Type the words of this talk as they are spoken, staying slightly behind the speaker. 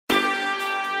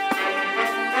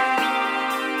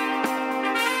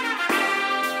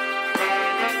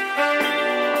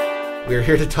We're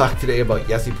here to talk today about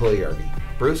Jesse Puljujärvi.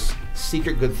 Bruce,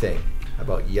 secret good thing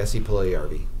about Jesse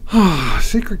Puljujärvi.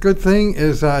 Secret good thing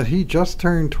is that he just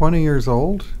turned 20 years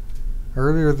old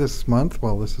earlier this month.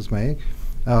 Well, this is May.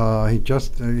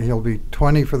 He'll be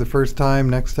 20 for the first time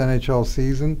next NHL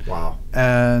season. Wow.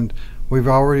 And we've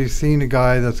already seen a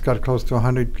guy that's got close to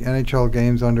 100 NHL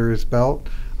games under his belt.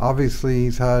 Obviously,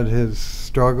 he's had his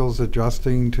struggles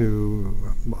adjusting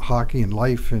to hockey and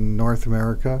life in North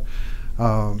America.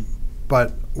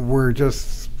 But we've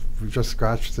just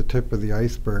scratched the tip of the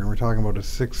iceberg. We're talking about a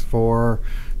 6'4",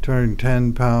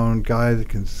 210-pound guy that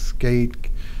can skate,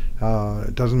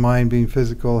 doesn't mind being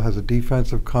physical, has a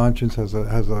defensive conscience, has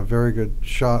a very good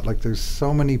shot. Like, there's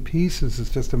so many pieces. It's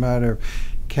just a matter of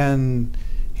can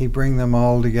he bring them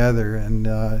all together, and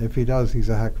if he does, he's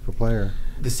a heck of a player.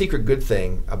 The secret good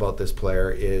thing about this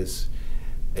player is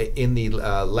in the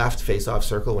left face-off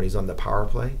circle when he's on the power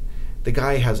play, the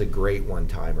guy has a great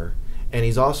one-timer, and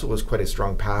he's also was quite a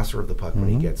strong passer of the puck when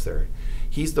he gets there.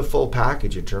 He's the full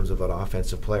package in terms of an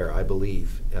offensive player, I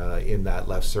believe, in that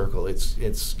left circle.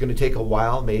 It's going to take a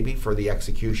while maybe for the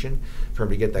execution, for him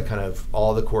to get that kind of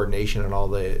all the coordination and all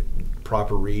the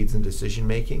proper reads and decision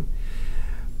making.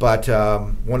 But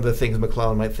one of the things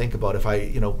McLellan might think about,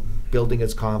 building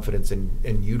his confidence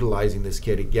and utilizing this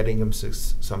kid and getting him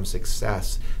some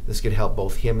success, this could help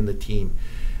both him and the team.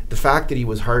 The fact that he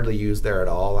was hardly used there at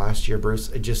all last year, Bruce,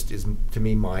 it just is, to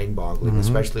me, mind-boggling,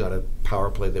 especially on a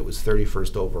power play that was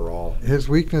 31st overall. His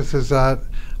weakness is that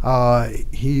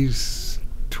he's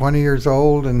 20 years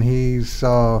old and he's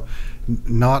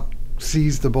not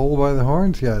seized the bull by the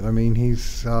horns yet. I mean,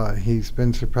 he's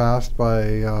been surpassed by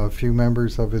a few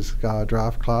members of his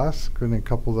draft class, including a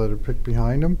couple that are picked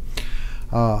behind him.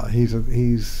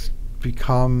 He's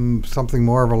become something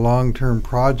more of a long-term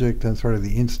project than sort of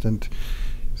the instant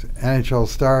NHL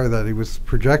star that he was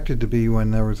projected to be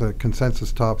when there was a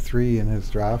consensus top 3 in his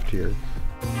draft year.